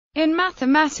In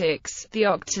mathematics, the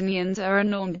octonions are a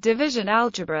normed division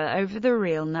algebra over the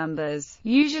real numbers,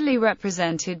 usually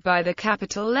represented by the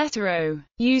capital letter O,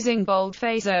 using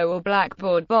boldface O or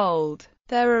blackboard bold.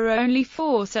 There are only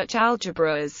 4 such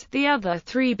algebras, the other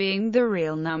 3 being the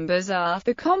real numbers R,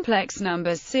 the complex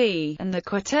numbers C, and the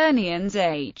quaternions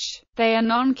H. They are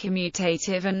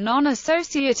non-commutative and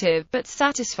non-associative, but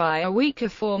satisfy a weaker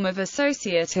form of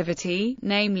associativity,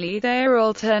 namely they are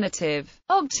alternative.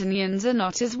 Octonions are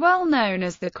not as well known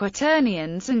as the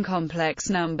quaternions and complex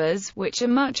numbers, which are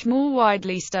much more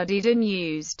widely studied and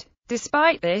used.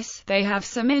 Despite this, they have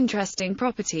some interesting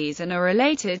properties and are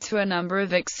related to a number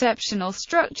of exceptional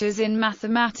structures in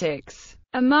mathematics,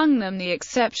 among them the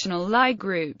exceptional Lie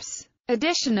groups.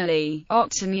 Additionally,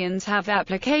 octonions have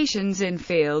applications in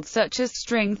fields such as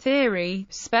string theory,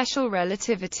 special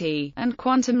relativity, and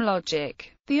quantum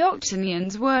logic. The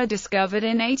octonions were discovered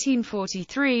in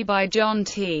 1843 by John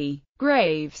T.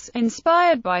 Graves,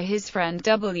 inspired by his friend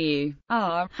W.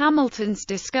 R. Hamilton's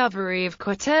discovery of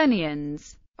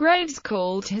quaternions. Graves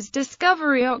called his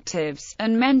discovery octaves,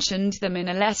 and mentioned them in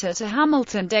a letter to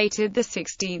Hamilton dated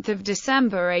 16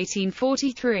 December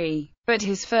 1843, but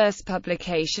his first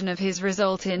publication of his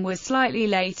result was slightly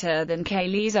later than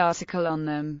Cayley's article on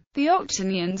them. The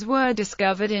octonions were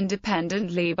discovered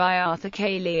independently by Arthur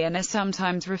Cayley and are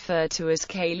sometimes referred to as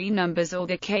Cayley numbers or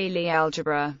the Cayley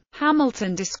algebra.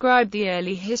 Hamilton described the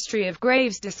early history of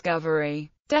Graves' discovery.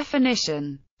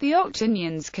 Definition: the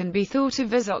octonions can be thought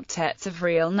of as octets of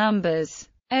real numbers.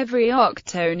 Every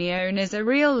octonion is a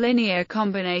real linear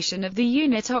combination of the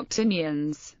unit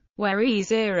octonions. Where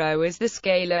E0 is the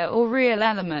scalar or real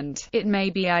element, it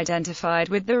may be identified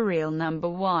with the real number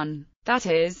 1. That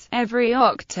is, every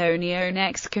octonion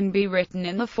X can be written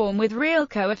in the form with real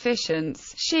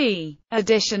coefficients xi.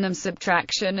 Addition and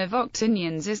subtraction of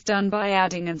octonions is done by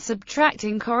adding and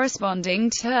subtracting corresponding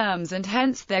terms and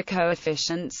hence their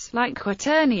coefficients, like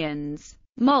quaternions.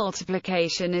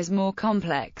 Multiplication is more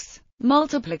complex.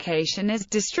 Multiplication is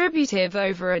distributive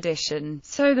over addition,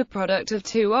 so the product of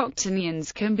 2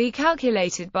 octonions can be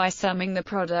calculated by summing the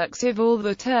products of all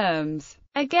the terms.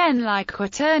 Again, like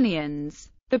quaternions,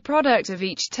 the product of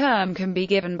each term can be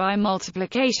given by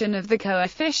multiplication of the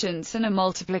coefficients and a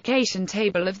multiplication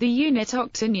table of the unit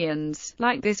octonions,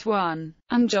 like this one.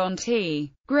 And John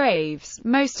T. Graves,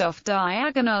 most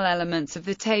off-diagonal elements of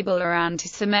the table are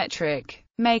antisymmetric,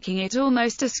 making it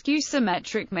almost a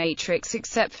skew-symmetric matrix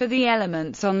except for the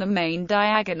elements on the main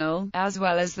diagonal, as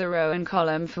well as the row and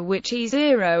column for which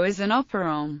E0 is an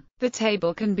operon. The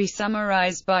table can be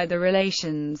summarized by the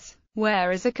relations.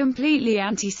 Whereas a completely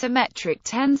antisymmetric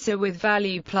tensor with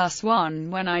value +1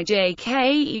 when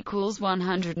ijk equals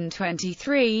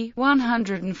 123,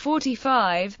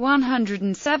 145,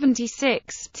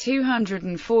 176,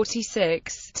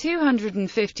 246,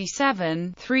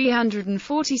 257,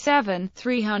 347,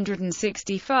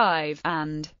 365,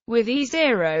 and, with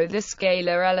E0 the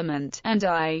scalar element, and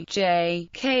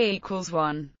ijk equals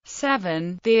 1.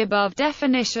 7. The above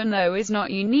definition though is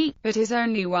not unique, but is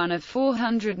only one of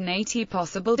 480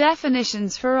 possible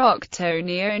definitions for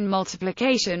octonion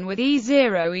multiplication with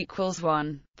E0 equals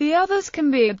 1. The others can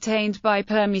be obtained by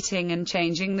permuting and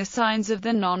changing the signs of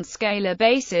the non-scalar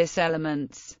basis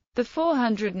elements. The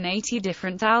 480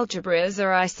 different algebras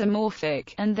are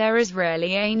isomorphic, and there is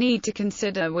rarely a need to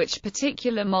consider which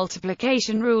particular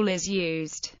multiplication rule is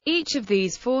used. Each of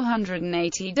these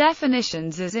 480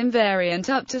 definitions is invariant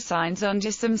up to signs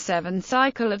under some 7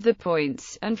 cycle of the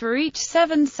points, and for each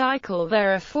 7 cycle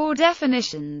there are 4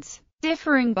 definitions,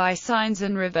 differing by signs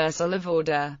and reversal of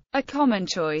order. A common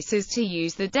choice is to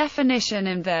use the definition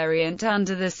invariant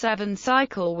under the 7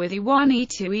 cycle with E1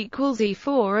 E2 equals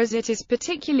E4 as it is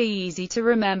particularly easy to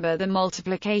remember the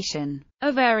multiplication.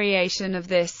 A variation of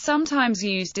this sometimes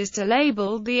used is to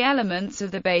label the elements of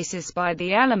the basis by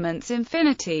the elements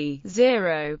infinity,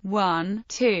 0, 1,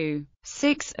 2,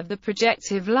 6 of the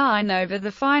projective line over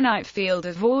the finite field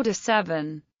of order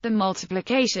 7. The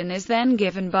multiplication is then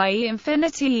given by E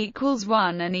infinity equals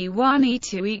 1 and E1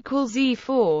 E2 equals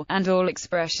E4, and all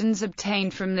expressions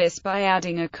obtained from this by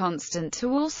adding a constant to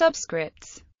all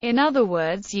subscripts. In other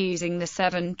words, using the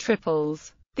 7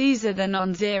 triples. These are the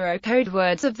non-zero code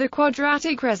words of the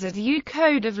quadratic residue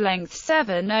code of length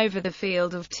 7 over the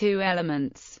field of 2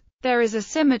 elements. There is a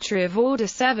symmetry of order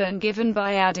 7 given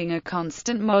by adding a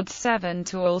constant mod 7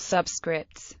 to all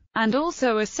subscripts, and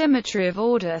also a symmetry of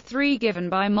order 3 given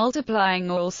by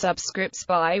multiplying all subscripts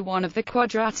by one of the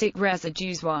quadratic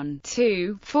residues 1,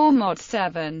 2, 4 mod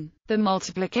 7. The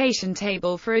multiplication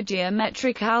table for a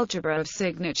geometric algebra of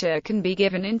signature can be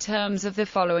given in terms of the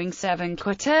following 7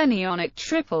 quaternionic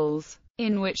triples.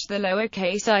 in which the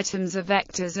lowercase items are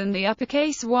vectors and the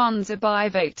uppercase ones are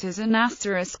bivectors, and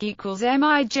asterisk equals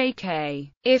mij.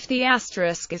 If the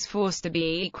asterisk is forced to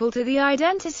be equal to the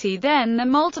identity, then the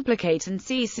multiplication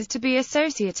ceases to be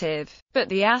associative, but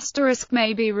the asterisk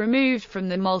may be removed from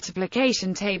the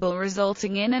multiplication table,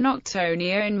 resulting in an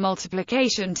Octonion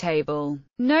multiplication table.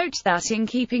 Note that in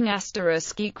keeping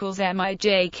asterisk equals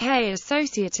mij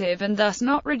associative and thus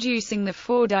not reducing the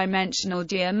four-dimensional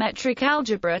geometric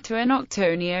algebra to an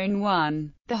Octonion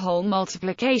 1, the whole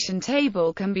multiplication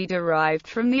table can be derived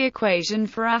from the equation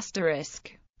for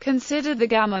asterisk. Consider the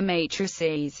gamma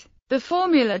matrices. The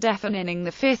formula defining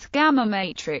the fifth gamma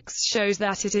matrix shows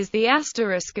that it is the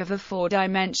asterisk of a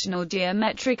four-dimensional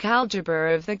geometric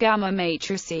algebra of the gamma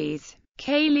matrices.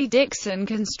 Cayley-Dickson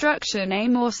construction. A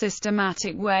more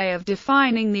systematic way of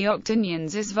defining the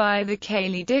octonions is via the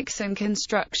Cayley-Dickson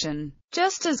construction.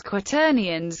 Just as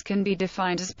quaternions can be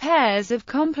defined as pairs of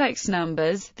complex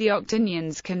numbers, the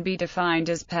octonions can be defined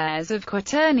as pairs of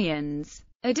quaternions.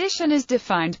 Addition is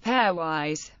defined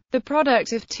pairwise. The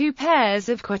product of two pairs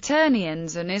of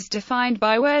quaternions and is defined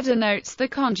by where denotes the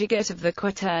conjugate of the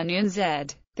quaternion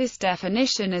z. This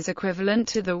definition is equivalent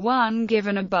to the one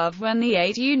given above when the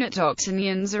 8-unit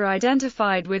octonions are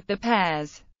identified with the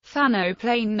pairs.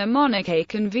 Phanoplane mnemonic. A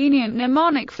convenient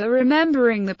mnemonic for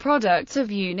remembering the product of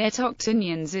unit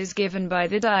octonions is given by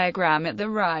the diagram at the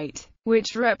right,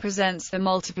 which represents the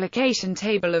multiplication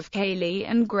table of Cayley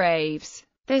and Graves.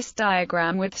 This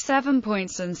diagram with 7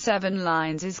 points and 7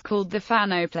 lines is called the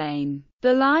phanoplane.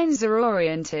 The lines are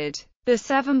oriented. The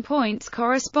 7 points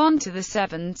correspond to the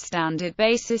 7 standard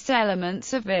basis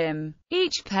elements of IM.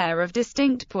 Each pair of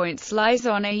distinct points lies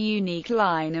on a unique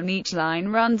line, and each line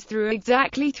runs through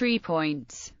exactly 3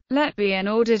 points. Let be an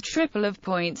ordered triple of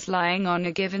points lying on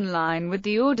a given line with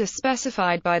the order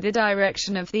specified by the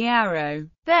direction of the arrow.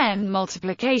 Then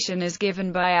multiplication is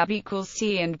given by ab equals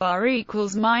c and bar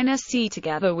equals minus c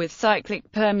together with cyclic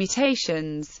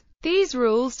permutations. These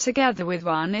rules together with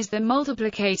 1 is the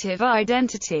multiplicative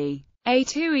identity.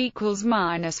 A2 equals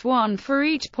minus 1 for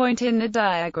each point in the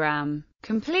diagram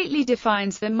completely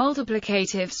defines the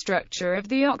multiplicative structure of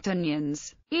the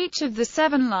octonions. Each of the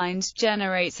 7 lines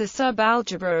generates a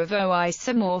subalgebra of O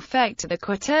isomorphic to the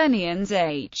quaternions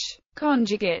H.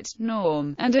 Conjugate,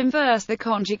 norm, and inverse. The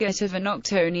conjugate of an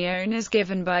octonion is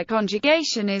given by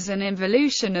conjugation is an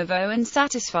involution of O and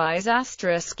satisfies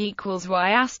asterisk equals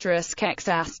y asterisk x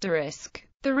asterisk.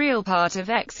 The real part of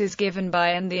X is given by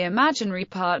and the imaginary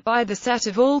part by the set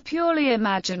of all purely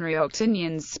imaginary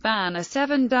octonions span a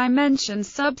 7-dimension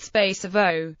subspace of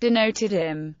O, denoted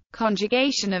Im.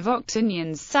 Conjugation of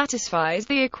octonions satisfies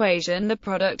the equation the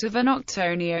product of an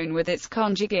octonion with its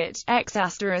conjugate, x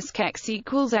asterisk x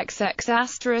equals xx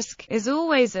asterisk, is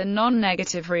always a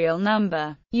non-negative real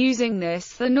number. Using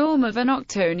this, the norm of an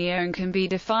octonion can be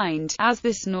defined, as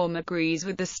this norm agrees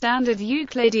with the standard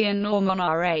Euclidean norm on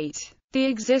R8. The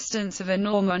existence of a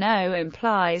norm on O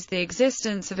implies the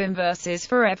existence of inverses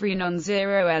for every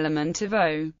non-zero element of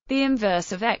O. The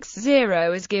inverse of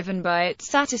x0 is given by it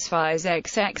satisfies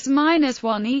xx minus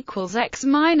 1 equals x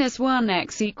minus 1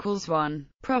 x equals 1.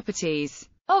 Properties.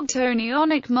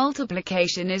 Octonionic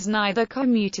multiplication is neither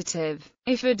commutative,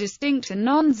 if a distinct and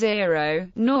non-zero,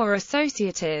 nor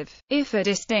associative, if a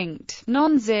distinct,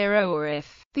 non-zero, or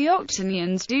if the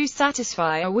octonions do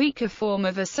satisfy a weaker form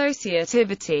of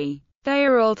associativity. They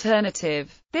are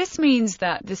alternative. This means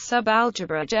that the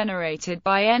subalgebra generated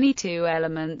by any two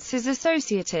elements is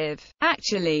associative.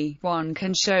 Actually, one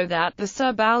can show that the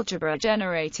subalgebra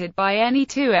generated by any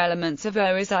two elements of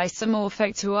O is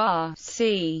isomorphic to R,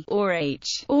 C, or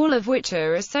H, all of which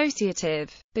are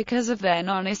associative. Because of their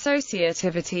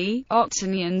non-associativity,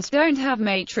 octonions don't have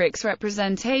matrix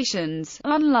representations,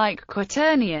 unlike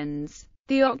quaternions.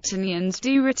 The octonions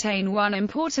do retain one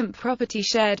important property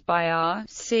shared by R,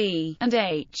 C, and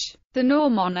H. The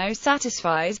norm on O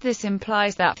satisfies this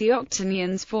implies that the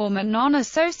octonions form a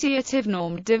non-associative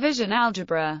normed division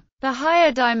algebra. The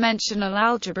higher dimensional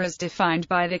algebras defined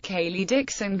by the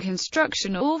Cayley-Dickson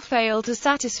construction all fail to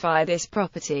satisfy this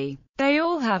property. They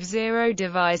all have zero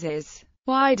divisors.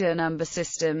 Wider number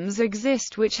systems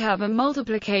exist which have a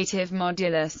multiplicative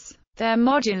modulus. Their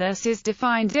modulus is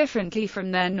defined differently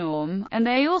from their norm, and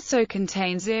they also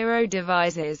contain zero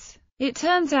divisors. It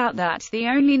turns out that the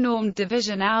only normed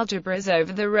division algebras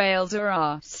over the rails are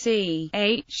R, C,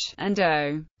 H, and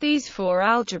O. These four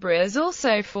algebras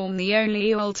also form the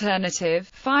only alternative,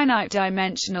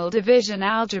 finite-dimensional division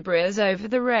algebras over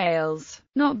the rails.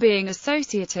 Not being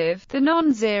associative, the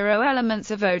non-zero elements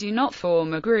of O do not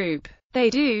form a group. They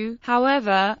do,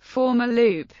 however, form a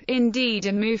loop, indeed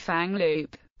a Mufang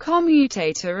loop.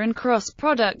 Commutator and cross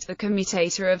product. The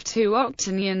commutator of two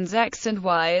octonions x and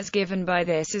y as given by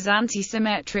this is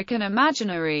antisymmetric and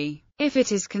imaginary. If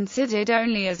it is considered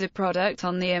only as a product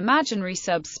on the imaginary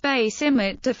subspace M,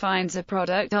 it defines a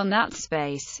product on that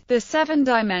space, the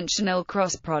 7-dimensional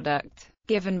cross product.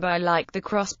 Given by like the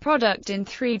cross product in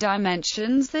 3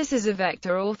 dimensions, this is a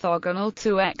vector orthogonal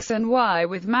to x and y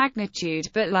with magnitude,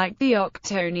 but like the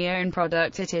Octonion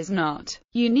product it is not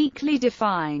uniquely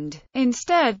defined.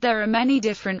 Instead, there are many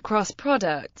different cross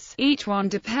products, each one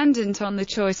dependent on the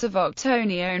choice of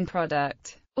Octonion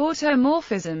product.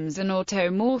 Automorphisms. An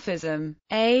automorphism,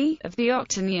 A, of the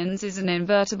octonions is an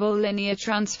invertible linear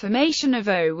transformation of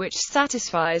O which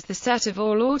satisfies the set of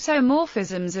all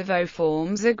automorphisms of O,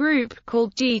 forms a group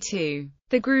called G2.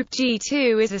 The group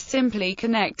G2 is a simply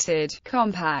connected,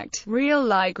 compact, real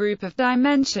Lie group of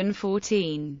dimension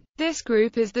 14. This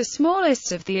group is the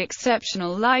smallest of the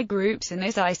exceptional Lie groups and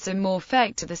is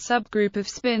isomorphic to the subgroup of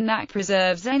spin that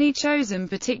preserves any chosen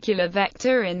particular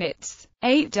vector in its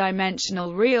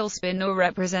 8-dimensional real spin or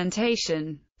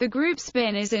representation. The group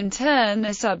spin is in turn a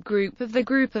subgroup of the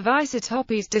group of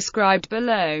isotopies described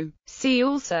below. See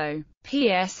also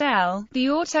PSL, the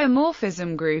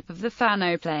automorphism group of the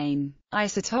Fano-plane.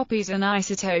 Isotopies. An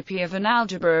isotopy of an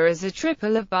algebra is a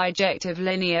triple of bijective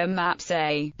linear maps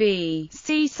A, B,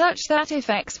 C such that if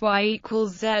x, y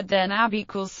equals z then AB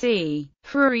equals C.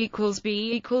 For A equals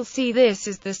B equals C, this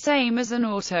is the same as an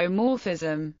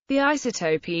automorphism. The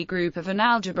isotopy group of an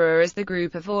algebra is the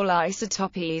group of all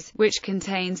isotopies, which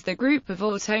contains the group of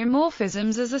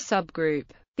automorphisms as a subgroup.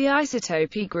 The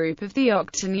isotopy group of the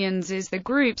octonions is the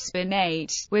group spin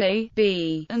 8, with A,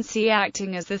 B, and C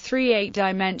acting as the 3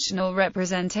 8-dimensional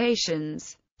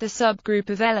representations. The subgroup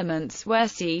of elements where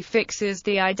C fixes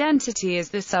the identity is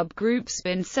the subgroup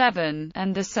spin 7,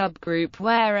 and the subgroup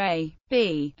where A,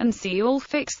 B, and C all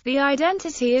fix the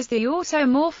identity is the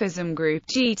automorphism group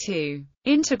G2.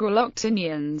 Integral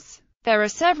octonions. There are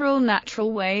several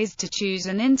natural ways to choose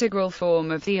an integral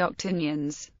form of the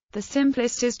octonions. The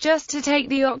simplest is just to take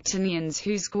the octonions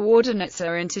whose coordinates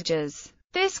are integers.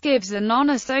 This gives a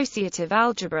non-associative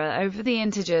algebra over the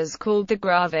integers called the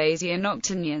Gravasian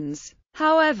octonions.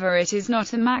 However, it is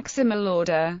not a maximal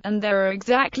order, and there are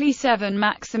exactly 7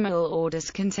 maximal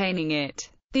orders containing it.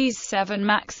 These 7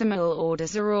 maximal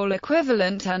orders are all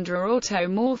equivalent under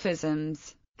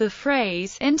automorphisms. The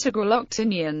phrase integral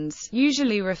octonions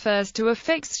usually refers to a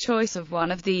fixed choice of one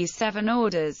of these 7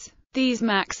 orders. These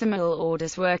maximal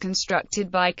orders were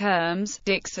constructed by Kermes,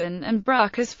 Dickson, and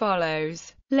Bruck as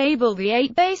follows. Label the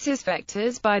 8 basis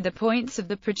vectors by the points of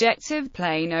the projective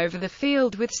plane over the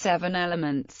field with 7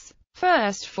 elements.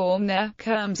 First, form the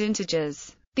Kermes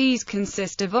integers. These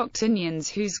consist of octonions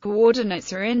whose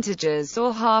coordinates are integers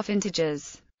or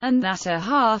half-integers, and that are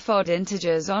half-odd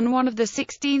integers on one of the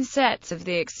 16 sets of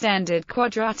the extended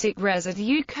quadratic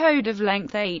residue code of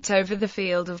length 8 over the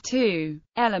field of 2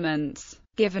 elements.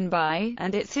 Given by,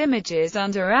 and its images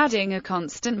under adding a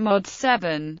constant mod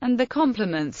 7, and the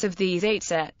complements of these 8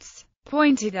 sets.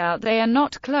 Pointed out they are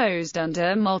not closed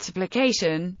under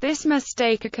multiplication. This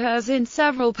mistake occurs in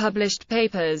several published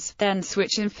papers. Then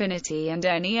switch infinity and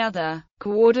any other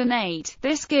coordinate.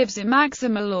 This gives a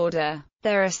maximal order.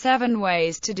 There are 7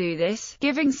 ways to do this,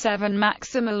 giving 7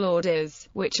 maximal orders,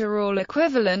 which are all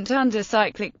equivalent under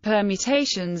cyclic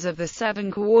permutations of the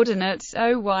 7 coordinates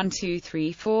 0, 1, 2,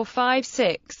 3, 4, 5,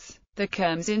 6. The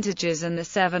Kermes integers and the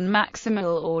 7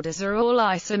 maximal orders are all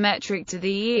isometric to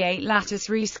the E8 lattice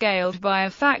rescaled by a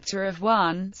factor of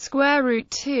 1, square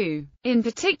root 2. In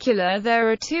particular,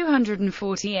 there are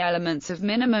 240 elements of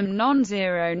minimum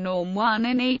non-zero norm 1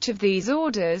 in each of these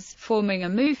orders, forming a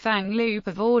Moufang loop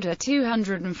of order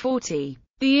 240.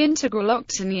 The integral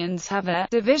octonions have a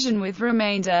division with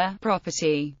remainder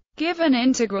property. Given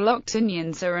integral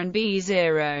octonions A and B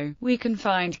 0, we can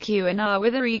find Q in R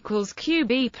with A equals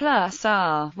QB plus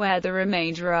R, where the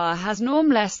remainder R has norm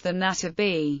less than that of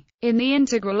B. In the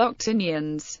integral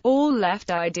octonions, all left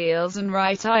ideals and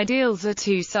right ideals are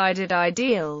two-sided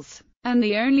ideals, and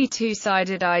the only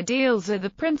two-sided ideals are the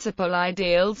principal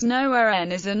ideals where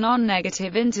n is a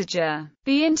non-negative integer.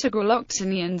 The integral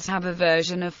octonions have a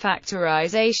version of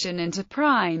factorization into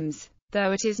primes,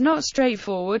 though it is not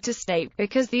straightforward to state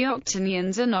because the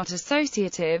octonions are not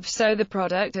associative, so the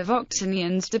product of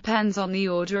octonions depends on the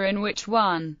order in which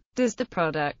one does the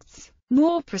products.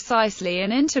 More precisely,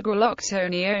 an integral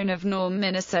octonion of norm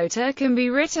Minnesota can be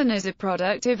written as a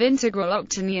product of integral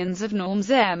octonions of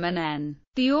norms m and n.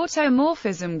 The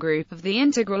automorphism group of the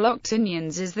integral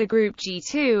octonions is the group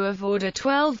G2 of order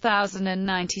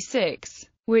 12096.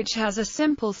 which has a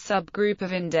simple subgroup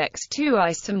of index 2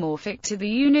 isomorphic to the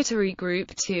unitary group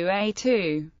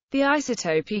 2A2. The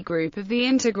isotopy group of the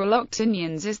integral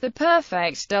octonions is the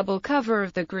perfect double cover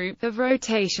of the group of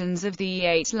rotations of the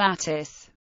E8 lattice.